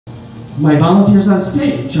my volunteers on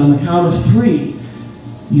stage, on the count of 3,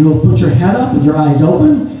 you'll put your head up with your eyes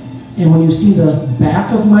open, and when you see the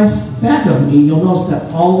back of me, you'll notice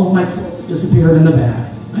that all of my clothes have disappeared in the back.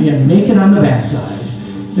 I am naked on the backside.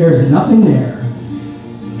 There is nothing there.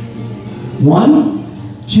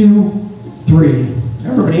 1, 2, 3.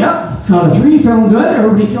 Everybody up. Count of 3. Feeling good?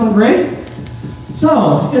 Everybody feeling great?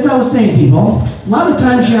 So, as I was saying, people, a lot of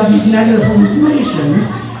times you have these negative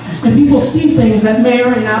hallucinations, and people see things that may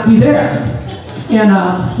or may not be there. And,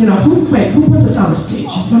 you know, who put this on the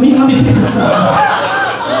stage? Let me pick this up.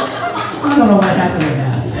 I don't know what happened with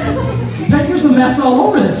that. In fact, there's a mess all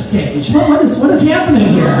over this stage. What is happening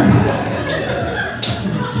here?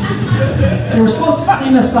 They were supposed to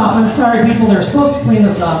clean this up. I'm sorry, people, they were supposed to clean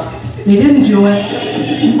this up. They didn't do it.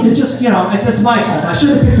 It just, you know, it's my fault. I should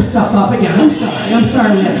have picked the stuff up again. I'm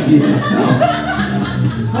sorry we have to do this. So,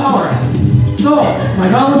 all right. So, my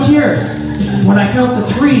volunteers, when I count to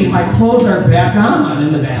 3, my clothes are back on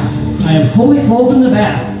in the back. I am fully clothed in the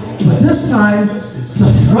back. But this time,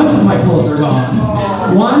 the front of my clothes are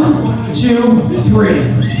gone. 1, 2, 3.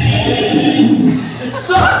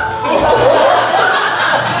 So,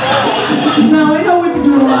 now I know we've been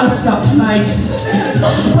doing a lot of stuff tonight.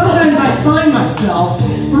 Sometimes I find myself,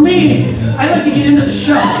 for me, I like to get into the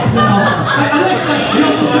show, you know. I like to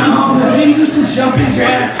jump around, or maybe do some jumping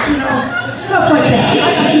jacks, you know, stuff like that.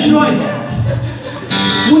 I enjoy that.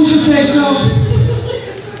 Wouldn't you say so?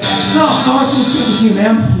 So, how are things going with you,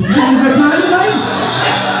 ma'am? You having a good time tonight?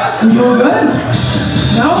 You doing good?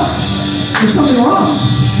 No? There's something wrong.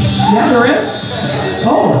 Yeah, there is?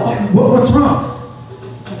 Oh, what's wrong?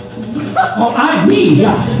 Oh, me,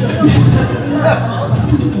 yeah.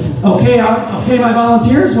 Okay, my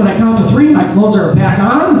volunteers, when I count to 3, my clothes are back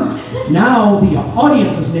on. Now the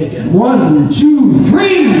audience is naked. 1, 2,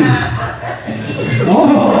 3. Oh,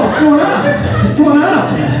 what's going on? What's going on up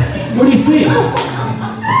there? What do you see?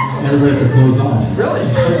 Everybody has their clothes off. Really?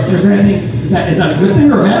 Is there anything, is that a good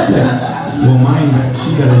thing or a bad thing? Well, mine,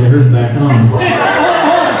 she got to get hers back on. Oh,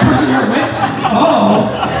 the person you're with? Oh.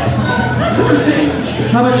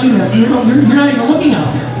 How about you, miss? You're not even looking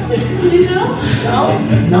out there. You know?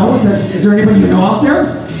 No? Is there anybody you know out there?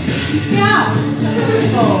 Yeah.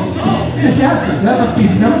 Oh. Fantastic. That must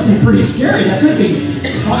be pretty scary. That could be.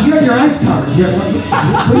 Oh, you have your eyes covered.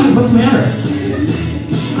 What's the matter?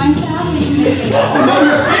 My family's naked. Oh, no,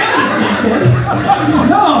 your family's naked?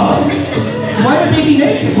 No. Why would they be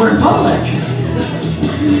naked? We're in public.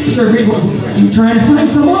 Sir, are you trying to find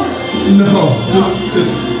someone? No.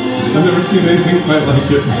 I've never seen anything quite like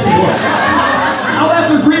it before. I'll have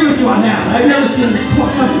to agree with you on that. I've never seen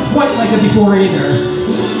something quite like it before either.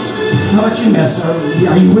 How about you, miss?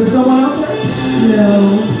 Are you with someone out there? No.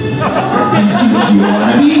 Do you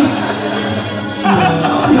want to be?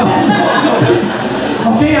 No.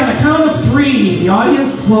 Okay, on the count of 3, the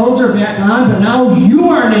audience clothes are back on, but now you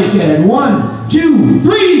are naked. 1, 2,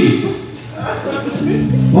 3.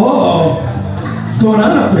 Uh-oh. What's going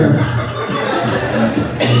on up there?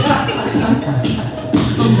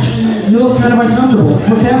 You look kind of uncomfortable.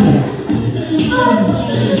 What's happening?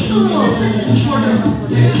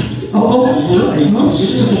 Oh, really? No,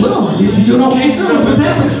 just a little. You doing okay, sir? What's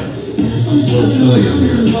happening? It's a little chilly up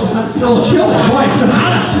here. It's a little chilly. Boy, it's been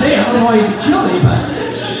hot out today. I don't know why you'd be chilly, but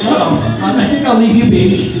I think I'll leave you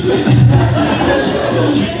be.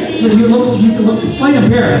 So you look slightly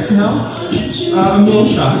embarrassed, you know? I'm a little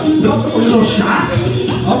shocked. A little shocked?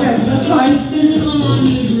 Okay, that's fine.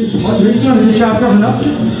 Well, you're doing a good job covering up.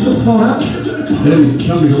 What's going on? I didn't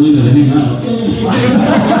come to Galena to hang out.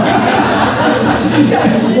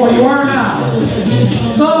 Well, you are now.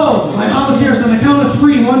 So, my volunteers, on the count of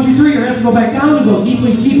 3, 1, 2, 3, your hands go back down. You go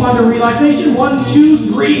deep under relaxation. 1, 2,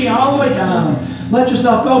 3, all the way down. Let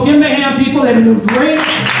yourself go. Give them a hand, people. They've been doing great.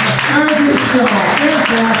 The stars of the show.